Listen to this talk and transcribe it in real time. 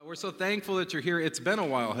We're so thankful that you're here. It's been a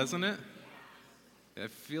while, hasn't it?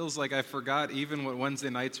 It feels like I forgot even what Wednesday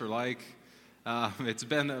nights are like. It's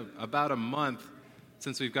been about a month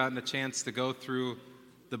since we've gotten a chance to go through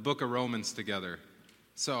the book of Romans together.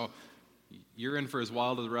 So you're in for as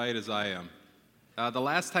wild a ride as I am. The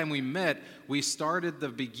last time we met, we started the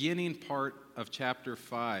beginning part of chapter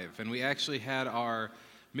 5, and we actually had our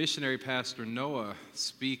missionary pastor Noah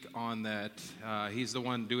speak on that. He's the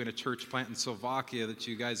one doing a church plant in Slovakia that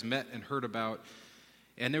you guys met and heard about.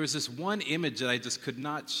 And there was this one image that I just could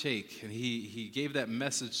not shake, and he gave that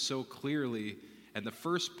message so clearly. And the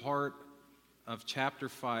first part of chapter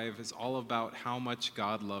 5 is all about how much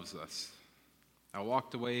God loves us. I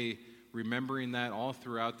walked away remembering that all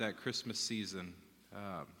throughout that Christmas season,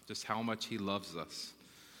 just how much he loves us.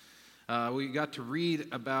 We got to read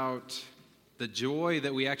about the joy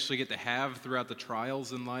that we actually get to have throughout the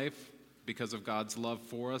trials in life because of God's love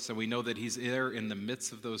for us, and we know that he's there in the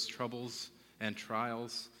midst of those troubles and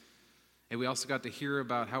trials. And we also got to hear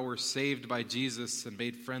about how we're saved by Jesus and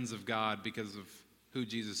made friends of God because of who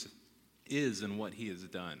Jesus is and what he has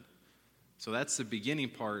done. So that's the beginning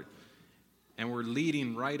part, and we're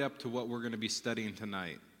leading right up to what we're going to be studying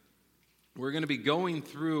tonight. We're going to be going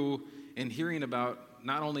through and hearing about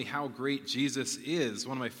not only how great Jesus is,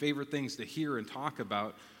 one of my favorite things to hear and talk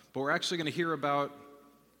about, but we're actually going to hear about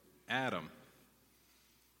Adam,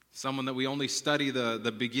 someone that we only study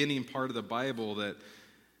the beginning part of the Bible that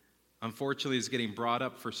unfortunately is getting brought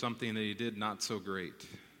up for something that he did not so great.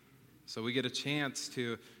 So we get a chance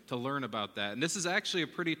to learn about that. And this is actually a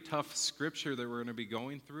pretty tough scripture that we're going to be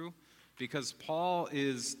going through because Paul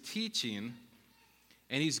is teaching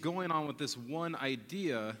and he's going on with this one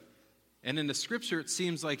idea. And in the scripture, it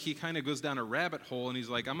seems like he kind of goes down a rabbit hole, and he's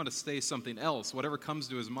like, I'm going to say something else, whatever comes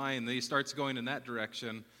to his mind. Then he starts going in that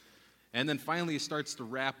direction. And then finally, he starts to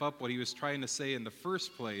wrap up what he was trying to say in the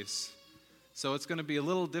first place. So it's going to be a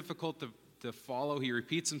little difficult to follow. He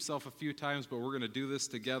repeats himself a few times, but we're going to do this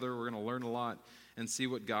together. We're going to learn a lot and see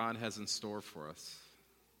what God has in store for us.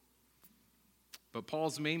 But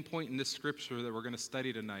Paul's main point in this scripture that we're going to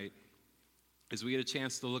study tonight is we get a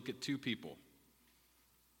chance to look at two people.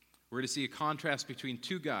 We're going to see a contrast between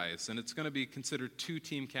two guys, and it's going to be considered two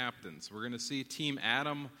team captains. We're going to see Team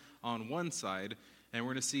Adam on one side, and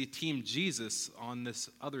we're going to see Team Jesus on this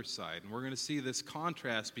other side. And we're going to see this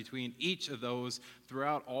contrast between each of those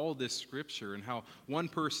throughout all this scripture and how one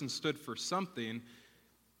person stood for something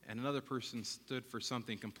and another person stood for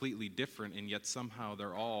something completely different, and yet somehow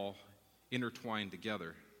they're all intertwined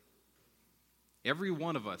together. Every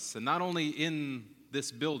one of us, and not only in this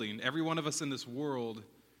building, every one of us in this world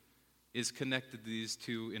is connected to these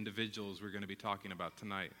two individuals we're going to be talking about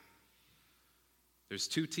tonight. There's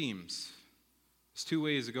two teams. There's two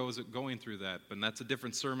ways it goes going through that, but that's a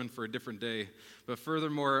different sermon for a different day. But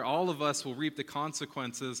furthermore, all of us will reap the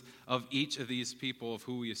consequences of each of these people of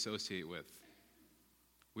who we associate with.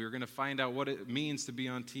 We're going to find out what it means to be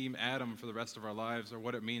on Team Adam for the rest of our lives, or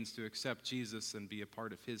what it means to accept Jesus and be a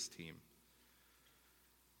part of his team.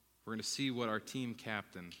 We're going to see what our team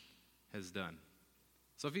captain has done.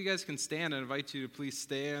 So if you guys can stand, I invite you to please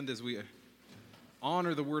stand as we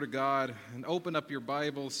honor the Word of God and open up your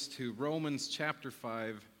Bibles to Romans chapter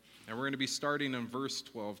 5, and we're going to be starting in verse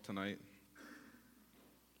 12 tonight.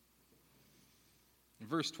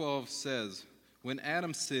 Verse 12 says, when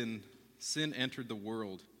Adam sinned, sin entered the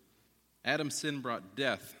world. Adam's sin brought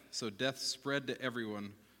death, so death spread to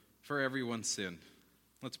everyone, for everyone sinned.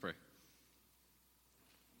 Let's pray.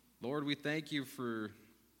 Lord, we thank you for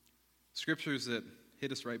scriptures that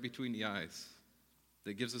hit us right between the eyes,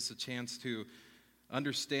 that gives us a chance to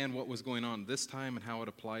understand what was going on this time and how it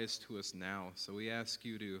applies to us now. So we ask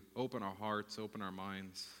you to open our hearts, open our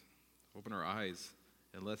minds, open our eyes,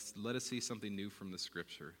 and let us see something new from the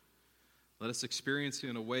scripture. Let us experience it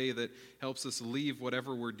in a way that helps us leave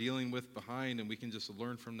whatever we're dealing with behind, and we can just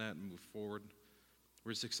learn from that and move forward.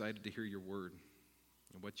 We're just excited to hear your word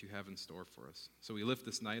and what you have in store for us. So we lift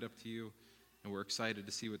this night up to you, and we're excited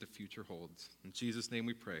to see what the future holds. In Jesus' name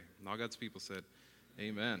we pray. And all God's people said,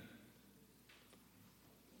 amen.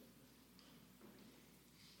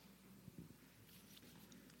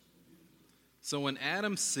 So when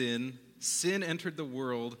Adam sinned, sin entered the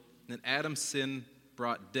world, and Adam's sin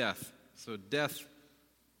brought death. So death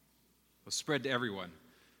was spread to everyone.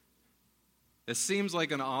 It seems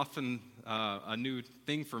like an often a new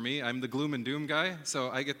thing for me. I'm the gloom and doom guy,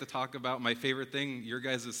 so I get to talk about my favorite thing, your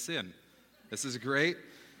guys' sin. This is great.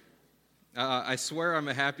 I swear I'm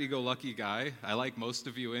a happy-go-lucky guy. I like most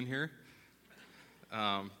of you in here.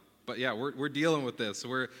 But But yeah, we're dealing with this.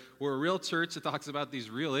 We're a real church that talks about these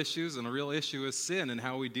real issues, and a real issue is sin and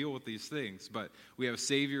how we deal with these things. But we have a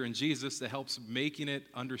Savior in Jesus that helps making it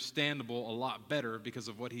understandable a lot better because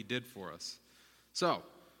of what he did for us. So,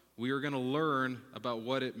 we are going to learn about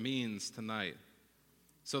what it means tonight.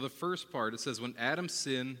 So the first part, it says, when Adam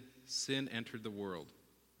sinned, sin entered the world.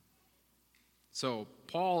 So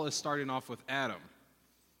Paul is starting off with Adam.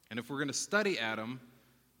 And if we're going to study Adam,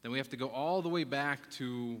 then we have to go all the way back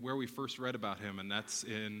to where we first read about him, and that's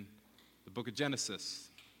in the book of Genesis.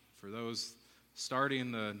 For those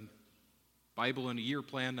starting the Bible in a year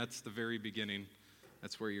plan, that's the very beginning.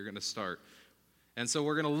 That's where you're going to start. And so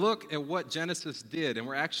we're going to look at what Genesis did, and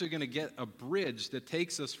we're actually going to get a bridge that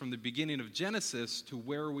takes us from the beginning of Genesis to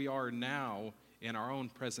where we are now in our own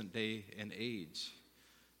present day and age.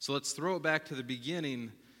 So let's throw it back to the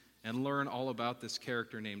beginning and learn all about this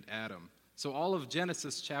character named Adam. So all of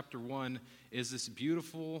Genesis chapter 1 is this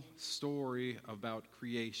beautiful story about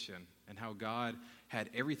creation and how God had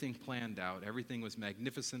everything planned out. Everything was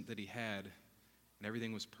magnificent that he had, and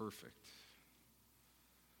everything was perfect.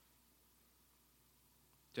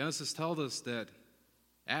 Genesis tells us that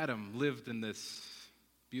Adam lived in this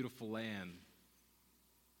beautiful land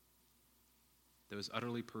that was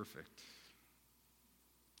utterly perfect.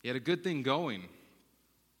 He had a good thing going.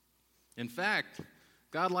 In fact,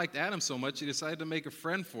 God liked Adam so much, he decided to make a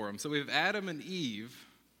friend for him. So we have Adam and Eve,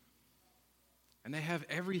 and they have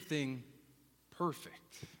everything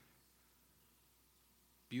perfect.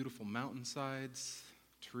 Beautiful mountainsides,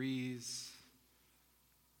 trees.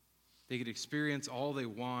 They could experience all they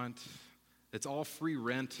want. It's all free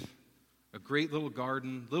rent. A great little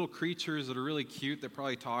garden. Little creatures that are really cute that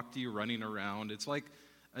probably talk to you running around. It's like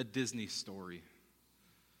a Disney story.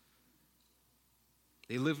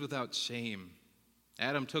 They lived without shame.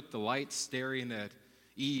 Adam took delight staring at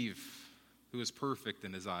Eve, who was perfect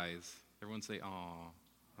in his eyes. Everyone say, aw,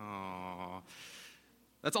 aw.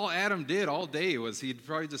 That's all Adam did all day was he'd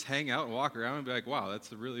probably just hang out and walk around and be like, wow,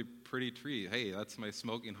 that's a really pretty tree. Hey, that's my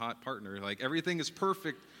smoking hot partner. Like everything is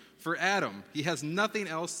perfect for Adam. He has nothing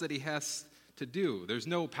else that he has to do. There's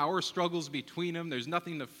no power struggles between them. There's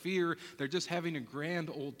nothing to fear. They're just having a grand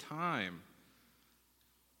old time.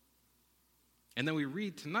 And then we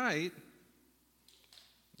read tonight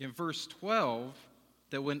in verse 12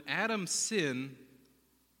 that when Adam sinned,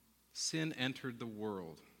 sin entered the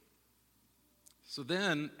world. So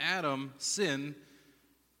then Adam sinned,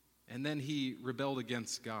 and then he rebelled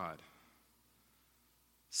against God.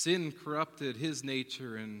 Sin corrupted his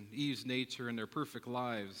nature and Eve's nature and their perfect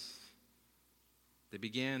lives. They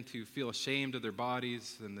began to feel ashamed of their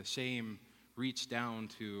bodies, and the shame reached down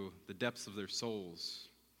to the depths of their souls.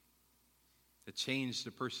 It changed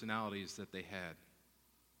the personalities that they had.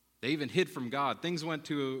 They even hid from God. Things went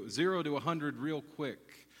to 0 to 100 real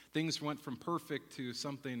quick. Things went from perfect to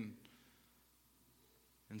something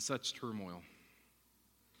in such turmoil.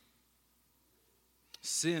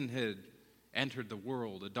 Sin had entered the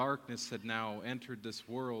world. A darkness had now entered this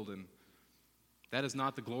world, and that is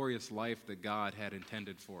not the glorious life that God had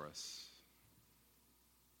intended for us.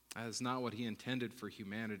 That is not what he intended for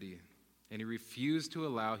humanity. And he refused to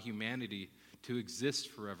allow humanity to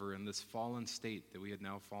exist forever in this fallen state that we had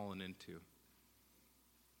now fallen into.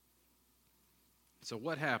 So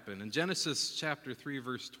what happened? In Genesis chapter 3,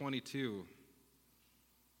 verse 22,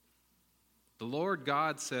 the Lord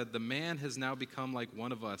God said, "The man has now become like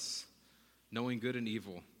one of us, knowing good and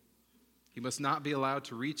evil. He must not be allowed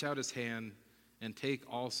to reach out his hand and take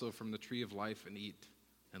also from the tree of life and eat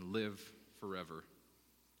and live forever."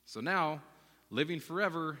 So now, living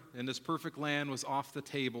forever in this perfect land was off the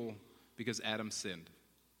table because Adam sinned.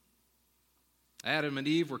 Adam and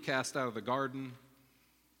Eve were cast out of the garden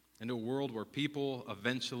into a world where people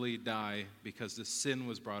eventually die because this sin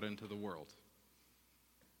was brought into the world.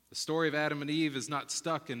 The story of Adam and Eve is not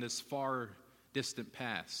stuck in this far distant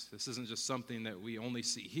past. This isn't just something that we only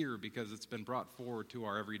see here because it's been brought forward to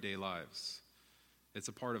our everyday lives. It's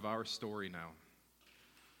a part of our story now.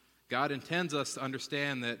 God intends us to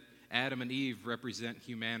understand that Adam and Eve represent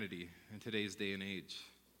humanity in today's day and age.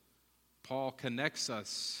 Paul connects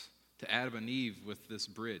us to Adam and Eve with this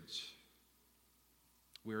bridge.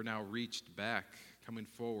 We are now reached back, coming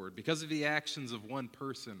forward. Because of the actions of one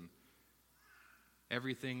person,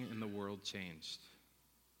 everything in the world changed.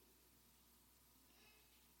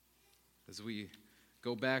 As we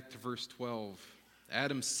go back to verse 12,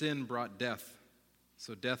 Adam's sin brought death,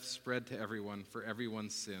 so death spread to everyone, for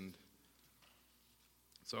everyone sinned.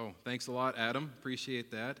 So thanks a lot, Adam.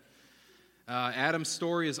 Appreciate that. Adam's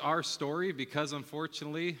story is our story because,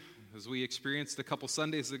 unfortunately, as we experienced a couple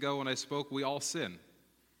Sundays ago when I spoke, we all sin.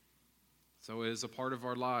 So it is a part of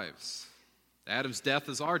our lives. Adam's death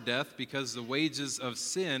is our death because the wages of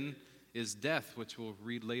sin is death, which we'll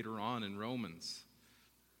read later on in Romans.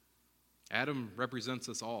 Adam represents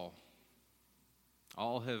us all.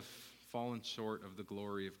 All have fallen short of the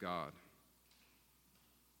glory of God.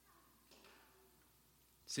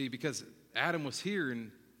 See, because Adam was here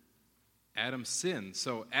and Adam sinned.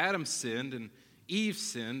 So Adam sinned and Eve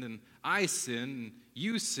sinned and I sinned and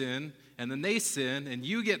you sin and then they sin and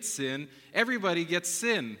you get sin. Everybody gets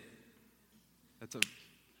sin. That's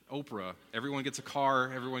Oprah. Everyone gets a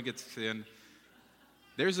car. Everyone gets sin.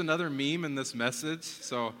 There's another meme in this message,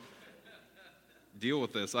 so deal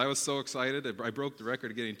with this. I was so excited. I broke the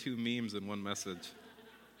record of getting 2 memes in one message.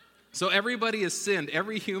 So everybody has sinned.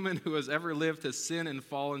 Every human who has ever lived has sinned and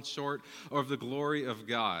fallen short of the glory of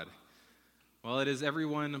God. Well, it is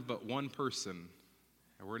everyone but one person.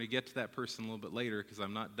 And we're going to get to that person a little bit later because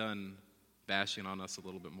I'm not done bashing on us a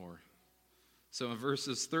little bit more. So in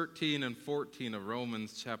verses 13 and 14 of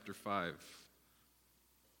Romans chapter 5, it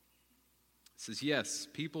says, yes,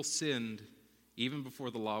 people sinned even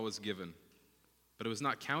before the law was given, but it was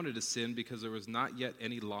not counted as sin because there was not yet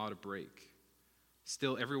any law to break.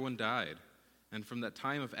 Still, everyone died, and from that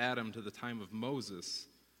time of Adam to the time of Moses,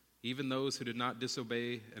 even those who did not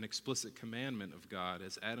disobey an explicit commandment of God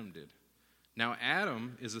as Adam did. Now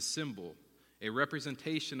Adam is a symbol, a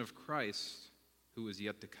representation of Christ who is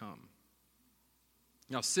yet to come.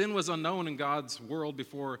 Now sin was unknown in God's world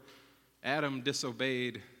before Adam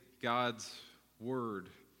disobeyed God's word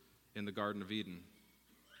in the Garden of Eden.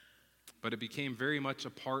 But it became very much a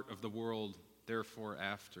part of the world, therefore,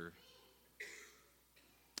 after.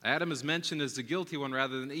 Adam is mentioned as the guilty one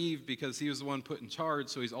rather than Eve because he was the one put in charge,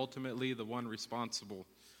 so he's ultimately the one responsible.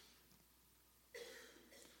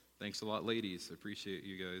 Thanks a lot, ladies. I appreciate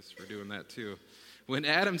you guys for doing that too. When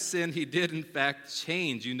Adam sinned, he did in fact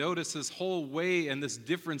change. You notice his whole way and this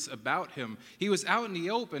difference about him. He was out in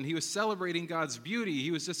the open. He was celebrating God's beauty.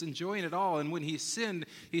 He was just enjoying it all. And when he sinned,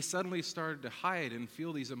 he suddenly started to hide and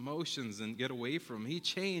feel these emotions and get away from them. He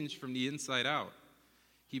changed from the inside out.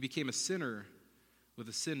 He became a sinner with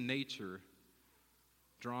a sin nature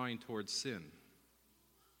drawing towards sin.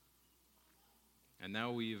 And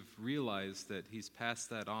now we've realized that he's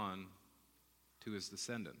passed that on to his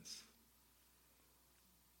descendants.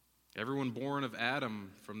 Everyone born of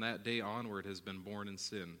Adam from that day onward has been born in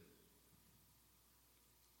sin.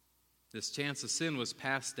 This chance of sin was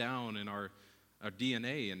passed down in our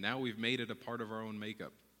DNA, and now we've made it a part of our own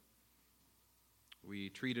makeup. We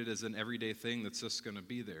treat it as an everyday thing that's just going to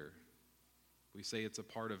be there. We say it's a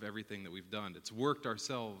part of everything that we've done. It's worked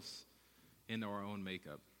ourselves into our own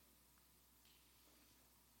makeup.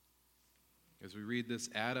 As we read this,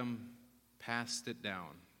 Adam passed it down.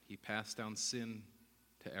 He passed down sin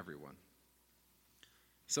to everyone.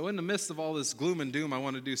 So in the midst of all this gloom and doom, I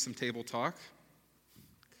want to do some table talk.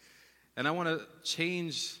 And I want to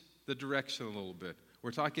change the direction a little bit.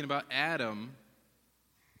 We're talking about Adam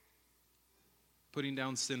putting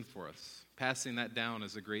down sin for us, passing that down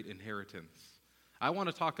as a great inheritance. I want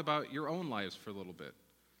to talk about your own lives for a little bit.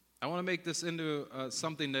 I want to make this into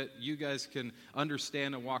something that you guys can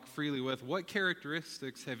understand and walk freely with. What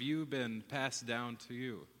characteristics have you been passed down to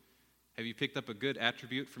you? Have you picked up a good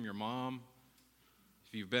attribute from your mom?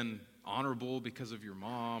 If you've been honorable because of your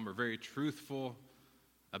mom or very truthful,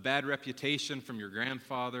 a bad reputation from your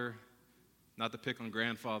grandfather, not to pick on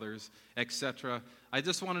grandfathers, etc. I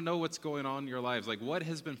just want to know what's going on in your lives. Like, what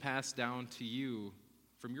has been passed down to you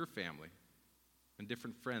from your family and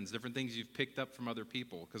different friends, different things you've picked up from other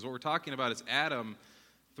people? Because what we're talking about is Adam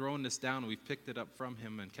throwing this down, and we've picked it up from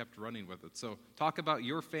him and kept running with it. So talk about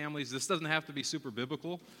your families. This doesn't have to be super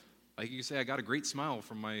biblical. Like you say, I got a great smile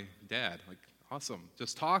from my dad. Like, awesome.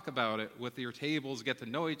 Just talk about it with your tables, get to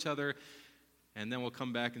know each other, and then we'll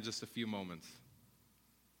come back in just a few moments.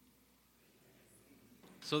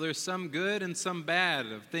 So there's some good and some bad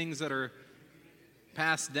of things that are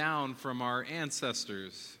passed down from our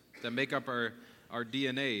ancestors that make up our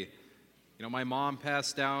DNA. You know, my mom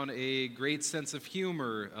passed down a great sense of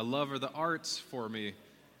humor, a love of the arts for me.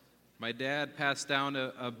 My dad passed down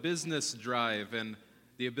a business drive and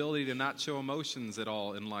the ability to not show emotions at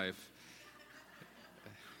all in life.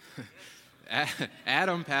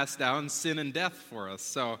 Adam passed down sin and death for us.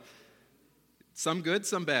 So some good,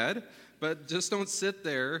 some bad. But just don't sit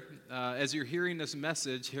there as you're hearing this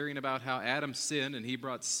message, hearing about how Adam sinned and he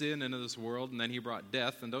brought sin into this world and then he brought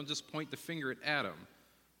death. And don't just point the finger at Adam,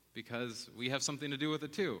 because we have something to do with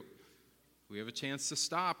it too. We have a chance to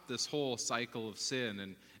stop this whole cycle of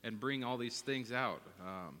sin and bring all these things out.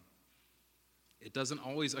 It doesn't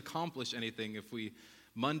always accomplish anything if we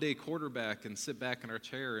Monday quarterback and sit back in our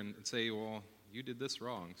chair and say, well, you did this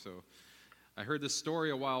wrong. So I heard this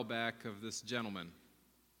story a while back of this gentleman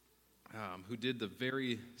who did the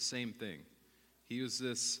very same thing. He was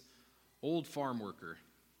this old farm worker,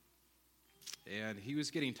 and he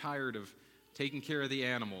was getting tired of taking care of the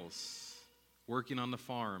animals, working on the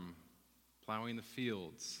farm, plowing the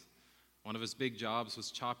fields. One of his big jobs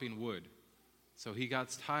was chopping wood. So he got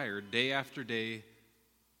tired day after day,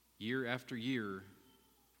 year after year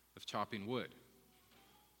of chopping wood.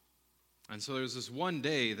 And so there was this one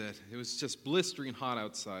day that it was just blistering hot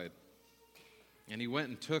outside. And he went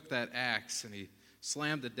and took that axe and he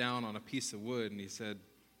slammed it down on a piece of wood and he said,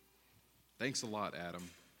 "Thanks a lot, Adam.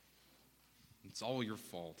 It's all your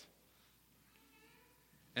fault."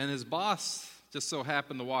 And his boss just so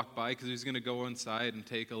happened to walk by because he was going to go inside and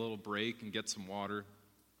take a little break and get some water.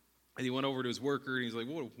 And he went over to his worker and he's like,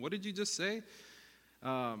 "Whoa, what did you just say?"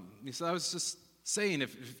 He said, "I was just saying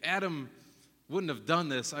if Adam wouldn't have done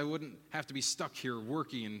this, I wouldn't have to be stuck here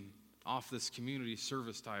working off this community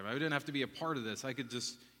service time. I didn't have to be a part of this. I could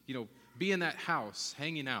just, be in that house,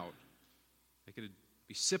 hanging out. I could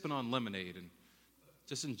be sipping on lemonade and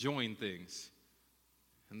just enjoying things."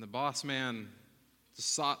 And the boss man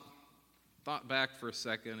just thought back for a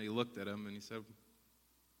second. He looked at him and he said,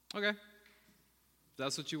 "Okay, if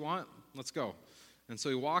that's what you want, let's go." And so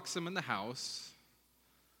he walks him in the house.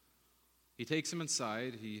 He takes him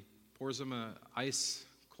inside. He pours him an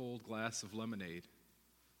ice-cold glass of lemonade.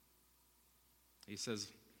 He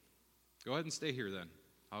says, "Go ahead and stay here then.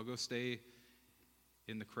 I'll go stay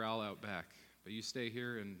in the corral out back. But you stay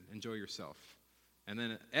here and enjoy yourself." And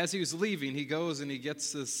then as he was leaving, he goes and he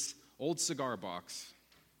gets this old cigar box.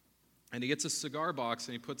 And he gets a cigar box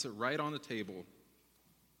and he puts it right on the table.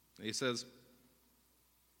 And he says,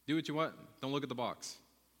 "Do what you want. Don't look at the box."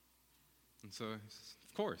 And so he says,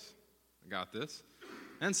 "Of course, I got this."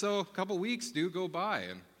 And so a couple weeks do go by,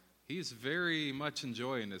 and he's very much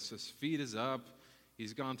enjoying this. His feet is up.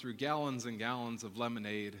 He's gone through gallons and gallons of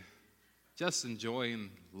lemonade, just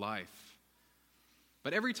enjoying life.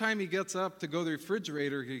 But every time he gets up to go to the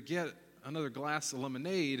refrigerator to get another glass of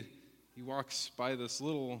lemonade, he walks by this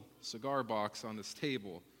little cigar box on this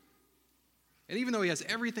table. And even though he has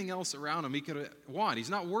everything else around him he could want, he's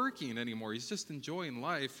not working anymore. He's just enjoying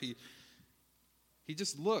life. He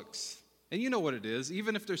just looks. And you know what it is.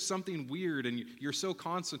 Even if there's something weird and you're so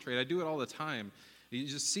concentrated, I do it all the time. You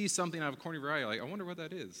just see something out of a corner of your eye, like, I wonder what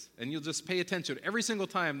that is. And you'll just pay attention every single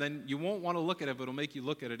time. Then you won't want to look at it, but it'll make you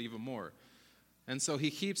look at it even more. And so he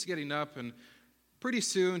keeps getting up, and pretty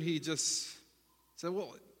soon he just said,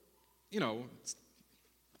 well,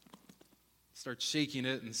 starts shaking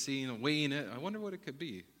it and seeing and weighing it. I wonder what it could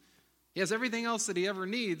be. He has everything else that he ever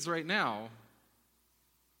needs right now,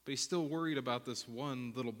 but he's still worried about this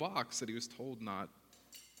one little box that he was told not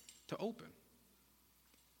to open.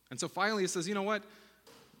 And so finally he says, "You know what?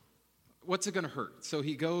 What's it going to hurt?" So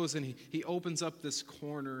he goes and he opens up this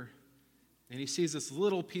corner and he sees this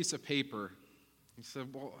little piece of paper. He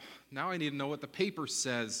said, "Well, now I need to know what the paper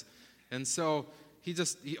says." And so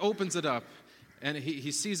he opens it up and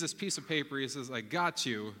he sees this piece of paper. He says, "I got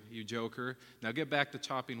you, you joker. Now get back to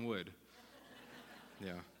chopping wood."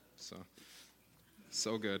 Yeah,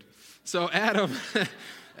 so good. So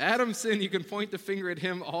Adam's sin, you can point the finger at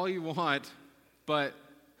him all you want, but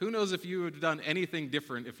who knows if you would have done anything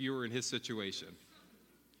different if you were in his situation?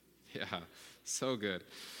 Yeah, so good.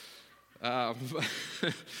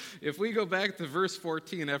 If we go back to verse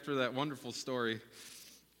 14 after that wonderful story,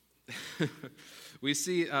 we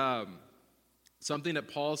see something that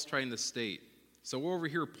Paul's trying to state. So we're over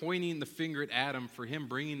here pointing the finger at Adam for him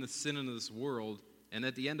bringing the sin into this world. And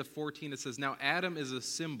at the end of 14, it says, "Now Adam is a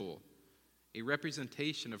symbol, a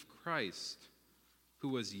representation of Christ, who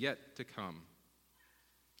was yet to come."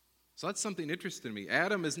 So that's something interesting to me.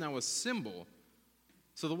 Adam is now a symbol.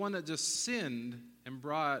 So the one that just sinned and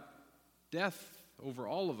brought death over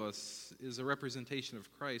all of us is a representation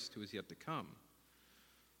of Christ who is yet to come.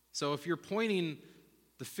 So if you're pointing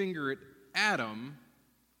the finger at Adam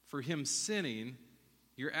for him sinning,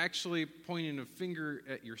 you're actually pointing a finger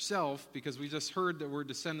at yourself, because we just heard that we're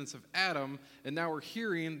descendants of Adam, and now we're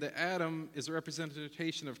hearing that Adam is a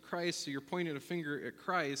representation of Christ, so you're pointing a finger at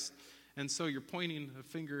Christ, and so you're pointing a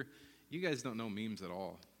finger. You guys don't know memes at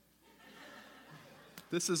all.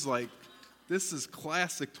 This is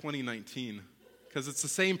classic 2019, because it's the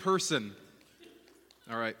same person.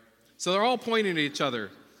 All right, so they're all pointing at each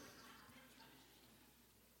other.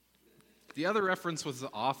 The other reference was The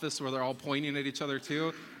Office, where they're all pointing at each other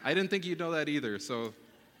too. I didn't think you'd know that either, so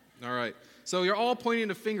All right. So you're all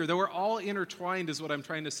pointing a finger. Though we're all intertwined is what I'm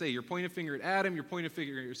trying to say. You're pointing a finger at Adam. You're pointing a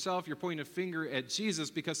finger at yourself. You're pointing a finger at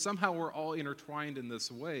Jesus because somehow we're all intertwined in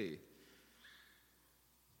this way.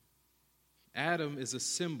 Adam is a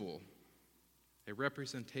symbol, a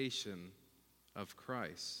representation of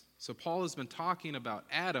Christ. So Paul has been talking about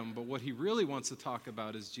Adam, but what he really wants to talk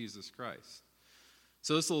about is Jesus Christ.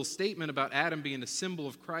 So this little statement about Adam being a symbol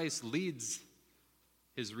of Christ leads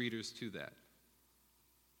his readers to that.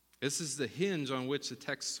 This is the hinge on which the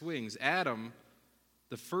text swings. Adam,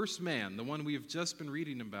 the first man, the one we've just been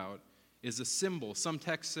reading about, is a symbol. Some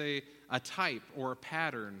texts say a type or a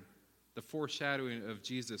pattern, the foreshadowing of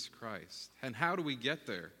Jesus Christ. And how do we get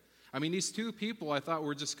there? I mean, these two people I thought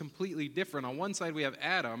were just completely different. On one side we have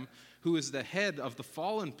Adam, who is the head of the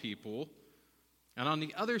fallen people. And on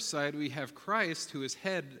the other side we have Christ, who is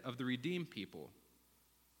head of the redeemed people.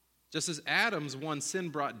 Just as Adam's one sin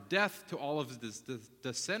brought death to all of his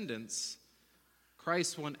descendants,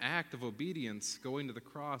 Christ's one act of obedience, going to the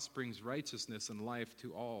cross, brings righteousness and life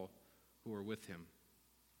to all who are with him.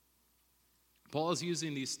 Paul is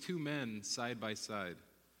using these two men side by side,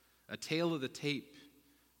 a tale of the tape,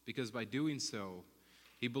 because by doing so,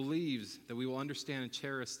 he believes that we will understand and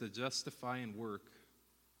cherish the justifying work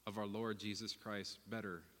of our Lord Jesus Christ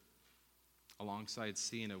better, alongside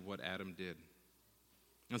seeing of what Adam did.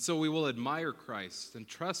 And so we will admire Christ and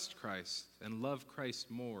trust Christ and love Christ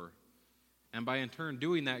more. And by in turn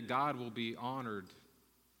doing that, God will be honored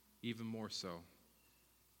even more so.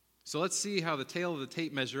 So let's see how the tale of the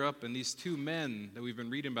tape measure up and these two men that we've been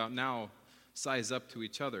reading about now size up to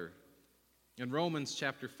each other. In Romans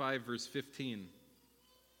chapter 5, verse 15, it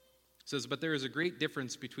says, "But there is a great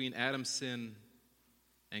difference between Adam's sin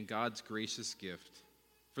and God's gracious gift.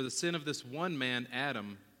 For the sin of this one man,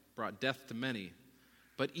 Adam, brought death to many.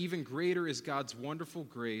 But even greater is God's wonderful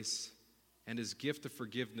grace and his gift of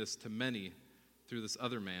forgiveness to many through this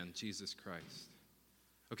other man, Jesus Christ."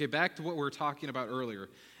 Okay, back to what we were talking about earlier.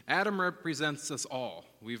 Adam represents us all.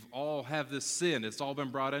 We've all have this sin. It's all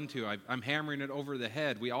been brought into. I'm hammering it over the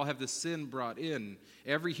head. We all have this sin brought in.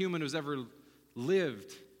 Every human who's ever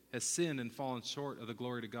lived has sinned and fallen short of the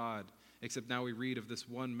glory to God, except now we read of this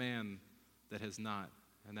one man that has not,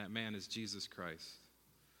 and that man is Jesus Christ.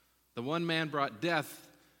 The one man brought death.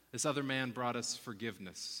 This other man brought us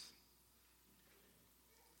forgiveness.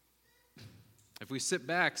 If we sit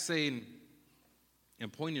back saying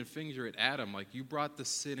and pointing a finger at Adam, like, you brought the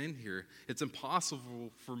sin in here, it's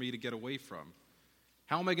impossible for me to get away from.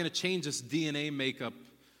 How am I going to change this DNA makeup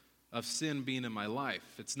of sin being in my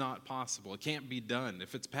life? It's not possible. It can't be done.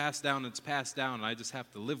 If it's passed down, it's passed down, and I just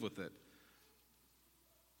have to live with it.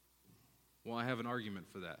 Well, I have an argument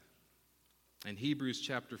for that. In Hebrews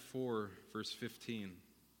chapter 4, verse 15,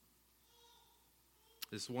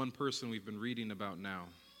 this one person we've been reading about now,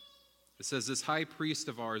 it says, "This high priest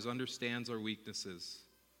of ours understands our weaknesses,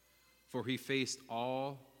 for he faced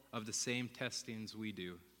all of the same testings we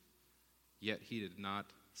do, yet he did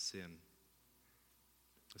not sin."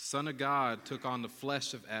 The Son of God took on the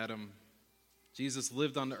flesh of Adam. Jesus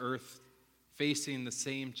lived on the earth facing the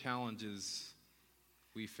same challenges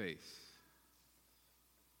we face.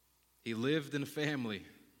 He lived in a family.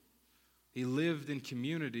 He lived in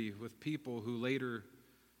community with people who later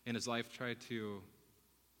in his life tried to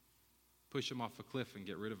push him off a cliff and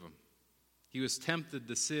get rid of him. He was tempted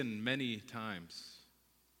to sin many times.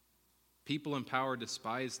 People in power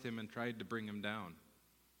despised him and tried to bring him down.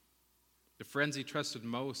 The friends he trusted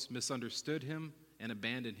most misunderstood him and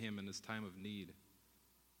abandoned him in his time of need.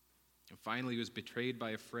 And finally, he was betrayed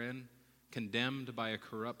by a friend, condemned by a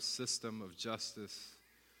corrupt system of justice,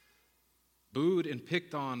 booed and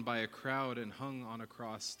picked on by a crowd, and hung on a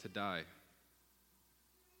cross to die.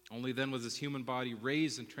 Only then was his human body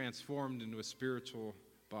raised and transformed into a spiritual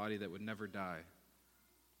body that would never die.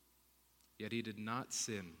 Yet he did not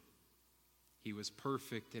sin. He was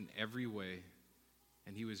perfect in every way,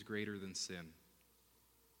 and he was greater than sin.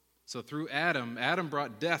 So through Adam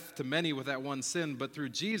brought death to many with that one sin, but through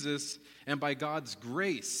Jesus and by God's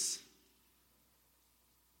grace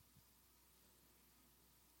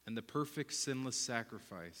and the perfect sinless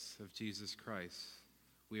sacrifice of Jesus Christ,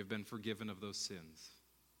 we have been forgiven of those sins.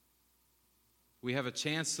 We have a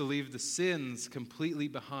chance to leave the sins completely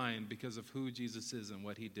behind because of who Jesus is and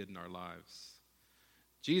what he did in our lives.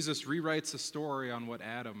 Jesus rewrites the story on what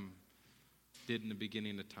Adam did in the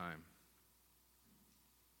beginning of time.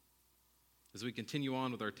 As we continue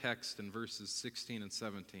on with our text in verses 16 and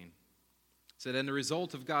 17, it said, "And the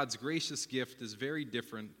result of God's gracious gift is very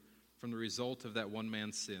different from the result of that one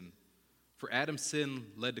man's sin. For Adam's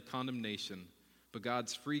sin led to condemnation, but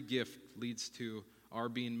God's free gift leads to our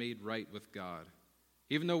being made right with God.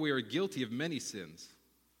 even though we are guilty of many sins.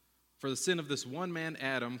 For the sin of this one man,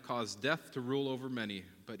 Adam, caused death to rule over many,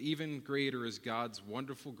 but even greater is God's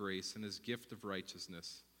wonderful grace and his gift of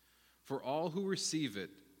righteousness. For all who receive it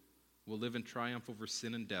will live in triumph over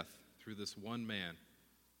sin and death through this one man,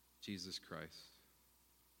 Jesus Christ.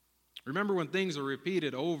 Remember, when things are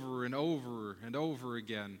repeated over and over and over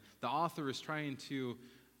again, the author is trying to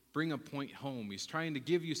bring a point home. He's trying to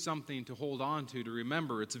give you something to hold on to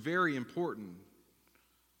remember. It's very important.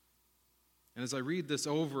 And as I read this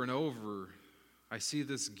over and over, I see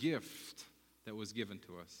this gift that was given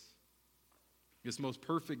to us. This most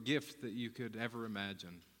perfect gift that you could ever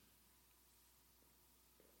imagine.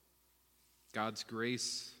 God's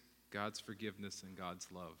grace, God's forgiveness, and God's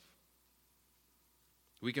love.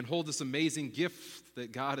 We can hold this amazing gift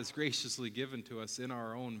that God has graciously given to us in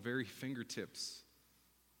our own very fingertips,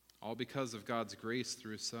 all because of God's grace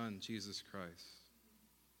through his Son, Jesus Christ.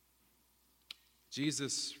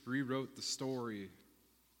 Jesus rewrote the story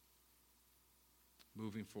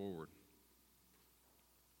moving forward.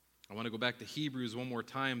 I want to go back to Hebrews one more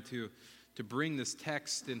time to bring this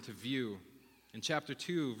text into view. In chapter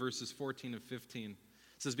 2, verses 14 and 15, it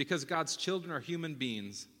says, because God's children are human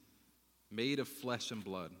beings, made of flesh and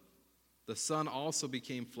blood. The Son also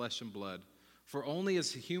became flesh and blood. For only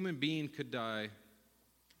as a human being could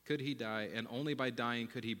he die, and only by dying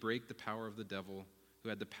could he break the power of the devil, who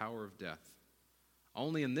had the power of death.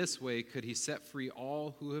 Only in this way could he set free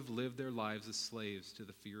all who have lived their lives as slaves to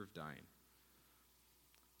the fear of dying.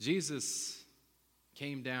 Jesus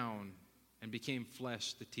came down and became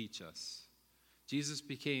flesh to teach us. Jesus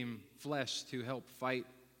became flesh to help fight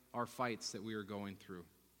our fights that we are going through.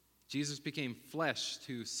 Jesus became flesh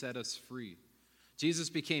to set us free. Jesus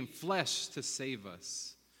became flesh to save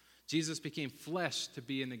us. Jesus became flesh to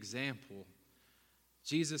be an example.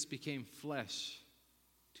 Jesus became flesh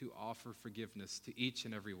to offer forgiveness to each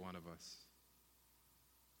and every one of us.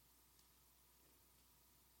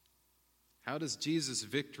 How does Jesus'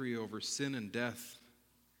 victory over sin and death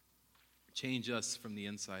change us from the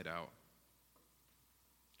inside out?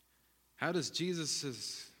 How does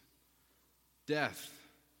Jesus' death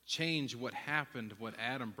change what happened, what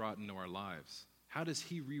Adam brought into our lives? How does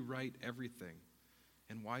he rewrite everything?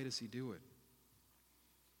 And why does he do it?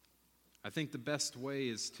 I think the best way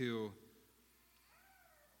is to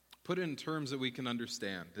put it in terms that we can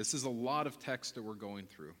understand. This is a lot of text that we're going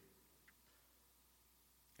through.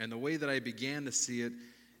 And the way that I began to see it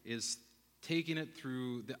is taking it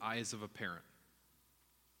through the eyes of a parent.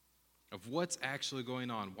 Of what's actually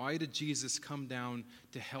going on. Why did Jesus come down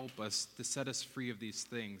to help us, to set us free of these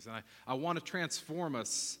things? And I want to transform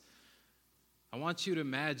us. I want you to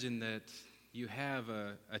imagine that you have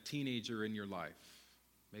a teenager in your life.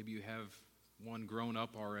 Maybe you have one grown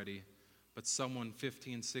up already, but someone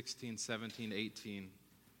 15, 16, 17, 18.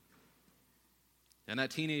 And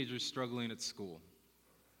that teenager is struggling at school.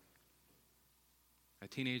 A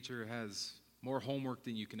teenager has more homework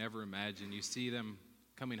than you can ever imagine. You see them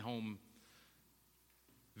coming home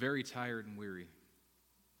very tired and weary.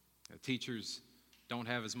 Teachers don't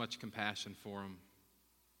have as much compassion for them.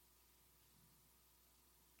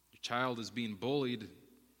 Your child is being bullied,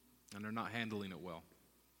 and they're not handling it well.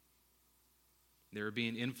 They're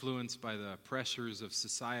being influenced by the pressures of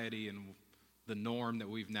society and the norm that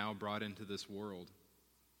we've now brought into this world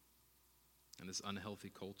and this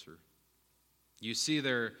unhealthy culture. You see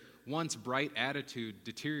their once bright attitude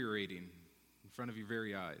deteriorating in front of your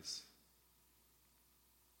very eyes.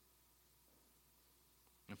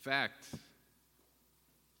 In fact,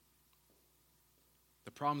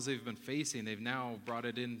 the problems they've been facing, they've now brought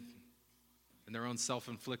it in their own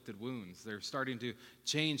self-inflicted wounds. They're starting to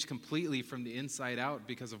change completely from the inside out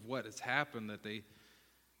because of what has happened, that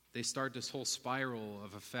they start this whole spiral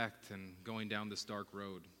of effect and going down this dark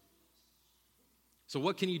road. So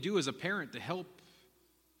what can you do as a parent to help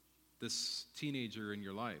this teenager in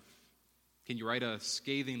your life? Can you write a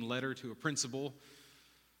scathing letter to a principal?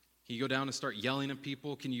 Can you go down and start yelling at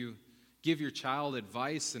people? Can you give your child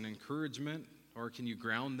advice and encouragement? Or can you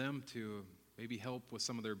ground them to maybe help with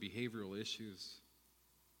some of their behavioral issues?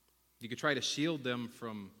 You could try to shield them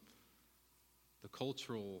from the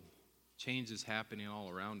cultural changes happening all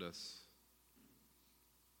around us.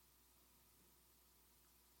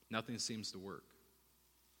 Nothing seems to work.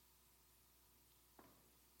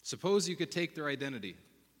 Suppose you could take their identity.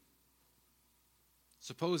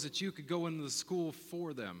 Suppose that you could go into the school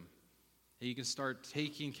for them, and you can start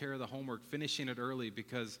taking care of the homework, finishing it early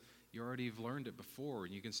because you already have learned it before,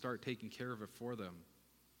 and you can start taking care of it for them.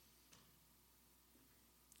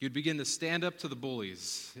 You'd begin to stand up to the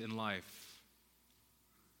bullies in life.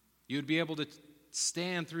 You'd be able to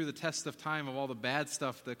stand through the test of time of all the bad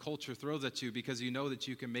stuff that culture throws at you because you know that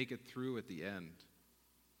you can make it through at the end.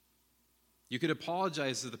 You could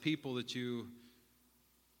apologize to the people that you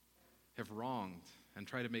have wronged and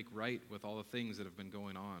try to make right with all the things that have been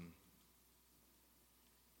going on.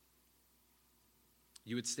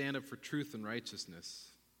 You would stand up for truth and righteousness.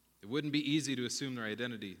 It wouldn't be easy to assume their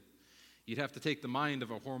identity. You'd have to take the mind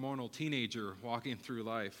of a hormonal teenager walking through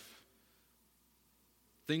life.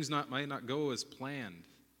 Things might not go as planned.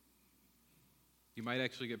 You might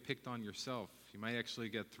actually get picked on yourself. You might actually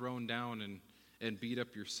get thrown down and beat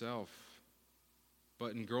up yourself.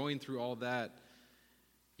 But in growing through all that,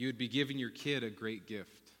 you would be giving your kid a great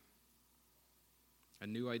gift, a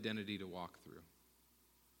new identity to walk through.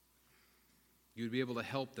 You would be able to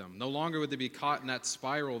help them. No longer would they be caught in that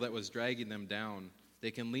spiral that was dragging them down. They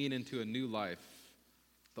can lean into a new life.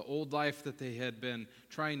 The old life that they had been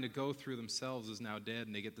trying to go through themselves is now dead,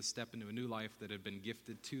 and they get to step into a new life that had been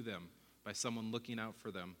gifted to them by someone looking out for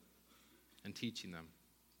them and teaching them.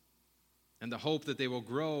 And the hope that they will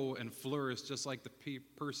grow and flourish just like the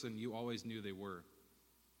person you always knew they were.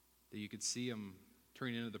 That you could see them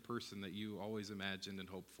turning into the person that you always imagined and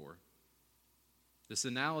hoped for. This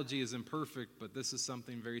analogy is imperfect, but this is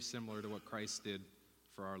something very similar to what Christ did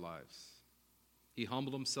for our lives. He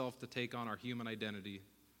humbled himself to take on our human identity.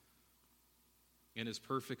 In his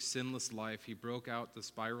perfect, sinless life, he broke out the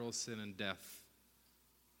spiral of sin and death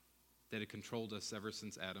that had controlled us ever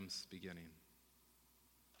since Adam's beginning.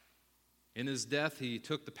 In his death, he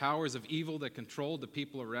took the powers of evil that controlled the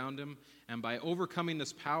people around him, and by overcoming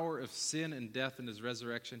this power of sin and death in his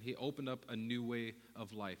resurrection, he opened up a new way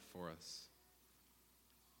of life for us.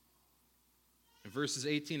 In verses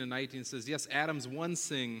 18 and 19 it says, yes, Adam's one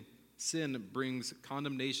sin brings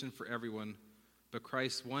condemnation for everyone, but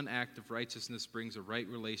Christ's one act of righteousness brings a right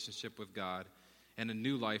relationship with God and a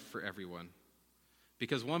new life for everyone.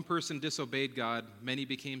 Because one person disobeyed God, many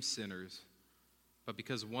became sinners. But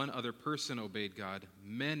because one other person obeyed God,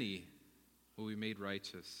 many will be made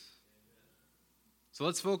righteous. So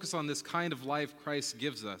let's focus on this kind of life Christ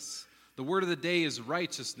gives us. The word of the day is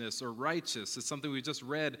righteousness or righteous. It's something we just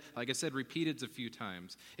read, like I said, repeated a few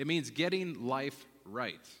times. It means getting life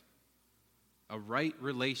right. A right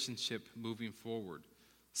relationship moving forward.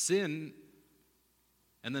 Sin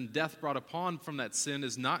and then death brought upon from that sin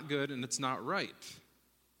is not good and it's not right.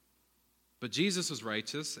 But Jesus is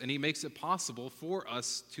righteous, and he makes it possible for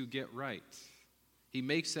us to get right. He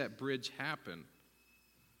makes that bridge happen.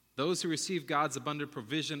 Those who receive God's abundant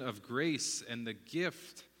provision of grace and the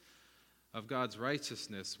gift of God's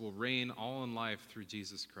righteousness will reign all in life through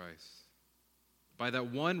Jesus Christ. By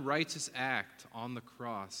that one righteous act on the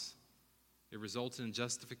cross, it results in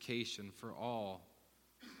justification for all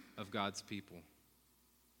of God's people.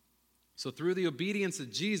 So through the obedience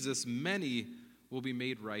of Jesus, many will be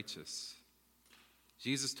made righteous.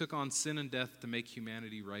 Jesus took on sin and death to make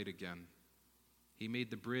humanity right again. He made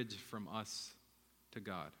the bridge from us to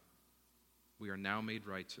God. We are now made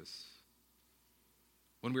righteous.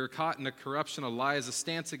 When we are caught in a corruption of lies, a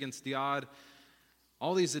stance against God,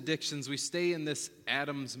 all these addictions, we stay in this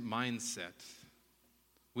Adam's mindset.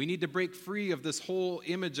 We need to break free of this whole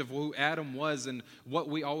image of who Adam was and what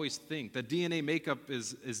we always think. The DNA makeup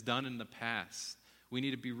is done in the past. We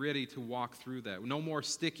need to be ready to walk through that. No more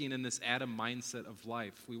sticking in this Adam mindset of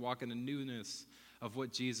life. We walk in the newness of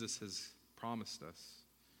what Jesus has promised us.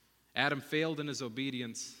 Adam failed in his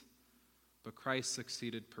obedience, but Christ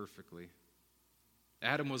succeeded perfectly.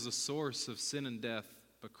 Adam was the source of sin and death,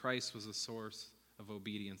 but Christ was the source of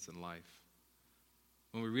obedience and life.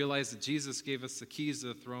 When we realize that Jesus gave us the keys to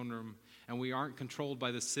the throne room and we aren't controlled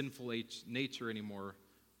by the sinful nature anymore,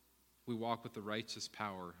 we walk with the righteous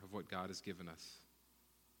power of what God has given us.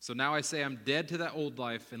 So now I say I'm dead to that old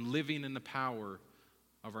life and living in the power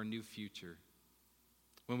of our new future.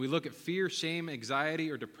 When we look at fear, shame, anxiety,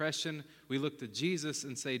 or depression, we look to Jesus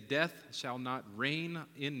and say, death shall not reign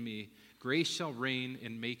in me. Grace shall reign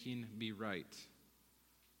in making me right.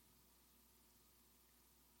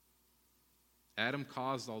 Adam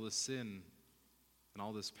caused all this sin and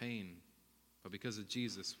all this pain, but because of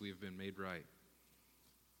Jesus, we have been made right.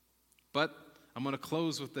 But I'm going to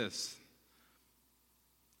close with this.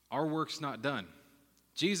 Our work's not done.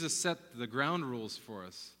 Jesus set the ground rules for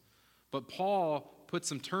us. But Paul put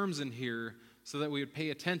some terms in here so that we would pay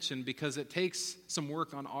attention because it takes some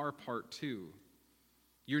work on our part too.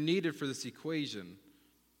 You're needed for this equation.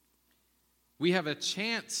 We have a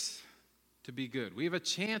chance to be good. We have a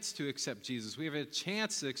chance to accept Jesus. We have a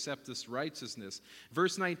chance to accept this righteousness.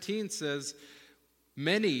 Verse 19 says,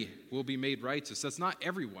 many will be made righteous. That's not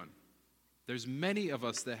everyone. There's many of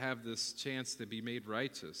us that have this chance to be made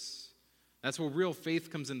righteous. That's where real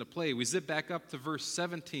faith comes into play. We zip back up to verse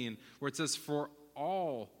 17 where it says, for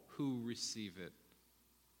all who receive it.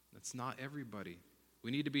 That's not everybody.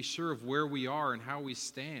 We need to be sure of where we are and how we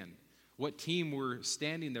stand, what team we're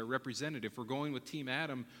standing there represented, if we're going with Team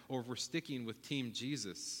Adam or if we're sticking with Team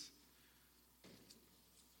Jesus.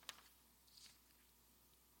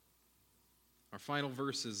 Our final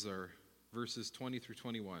verses are verses 20 through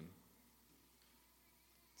 21. It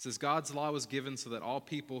says, God's law was given so that all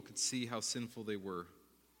people could see how sinful they were.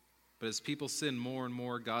 But as people sinned more and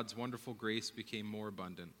more, God's wonderful grace became more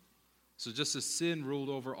abundant. So just as sin ruled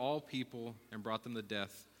over all people and brought them to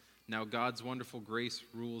death, now God's wonderful grace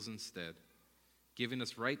rules instead, giving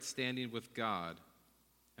us right standing with God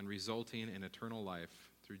and resulting in eternal life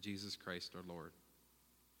through Jesus Christ our Lord.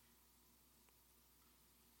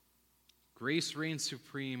 Grace reigns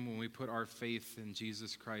supreme when we put our faith in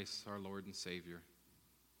Jesus Christ, our Lord and Savior.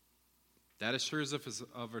 That assures us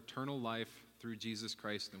of eternal life through Jesus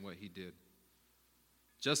Christ and what he did.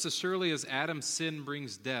 Just as surely as Adam's sin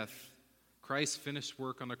brings death, Christ's finished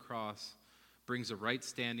work on the cross brings a right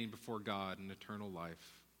standing before God and eternal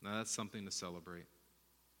life. Now that's something to celebrate.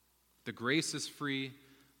 The grace is free,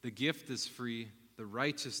 the gift is free, the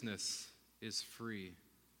righteousness is free.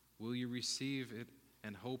 Will you receive it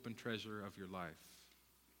and hope and treasure of your life?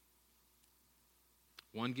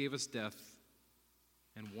 One gave us death,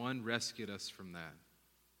 and one rescued us from that.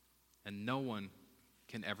 And no one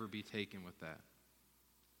can ever be taken with that.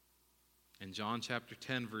 In John chapter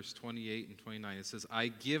 10, verse 28 and 29, it says, I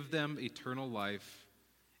give them eternal life,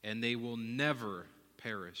 and they will never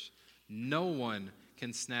perish. No one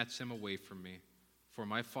can snatch them away from me, for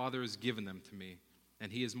my Father has given them to me,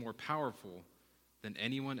 and he is more powerful than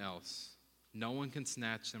anyone else. No one can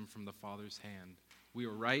snatch them from the Father's hand. We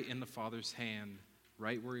are right in the Father's hand,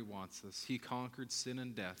 right where he wants us. He conquered sin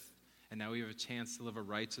and death, and now we have a chance to live a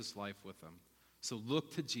righteous life with him. So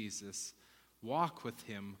look to Jesus, walk with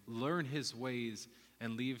him, learn his ways,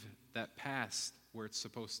 and leave that past where it's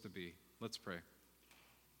supposed to be. Let's pray.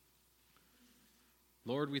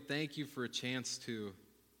 Lord, we thank you for a chance to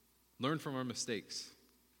learn from our mistakes,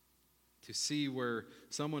 to see where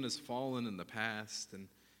someone has fallen in the past and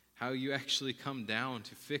how you actually come down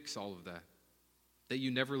to fix all of that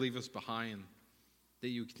you never leave us behind, that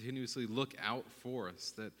you continuously look out for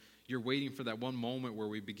us, that you're waiting for that one moment where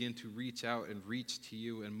we begin to reach out and reach to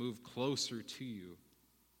you and move closer to you.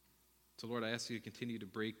 So Lord, I ask you to continue to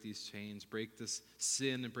break these chains, break this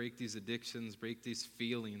sin and break these addictions, break these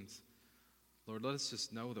feelings. Lord, let us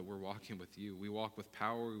just know that we're walking with you. We walk with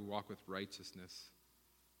power, we walk with righteousness.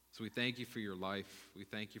 So we thank you for your life. We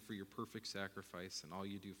thank you for your perfect sacrifice and all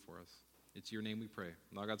you do for us. It's your name we pray.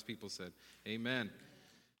 And all God's people said, amen.